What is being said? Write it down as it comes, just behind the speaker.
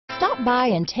Stop by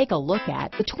and take a look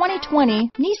at the 2020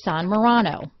 Nissan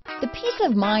Murano. The peace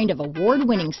of mind of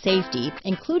award-winning safety,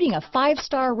 including a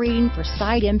 5-star rating for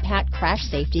side impact crash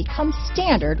safety, comes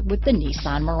standard with the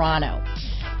Nissan Murano.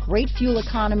 Great fuel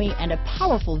economy and a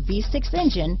powerful V6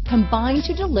 engine combine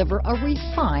to deliver a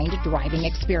refined driving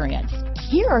experience.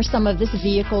 Here are some of this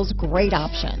vehicle's great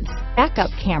options: backup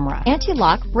camera,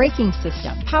 anti-lock braking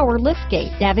system, power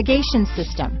liftgate, navigation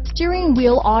system, steering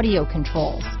wheel audio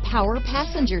controls, power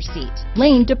passenger seat,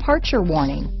 lane departure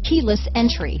warning, keyless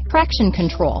entry, traction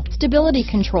control, stability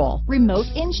control, remote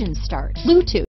engine start, Bluetooth.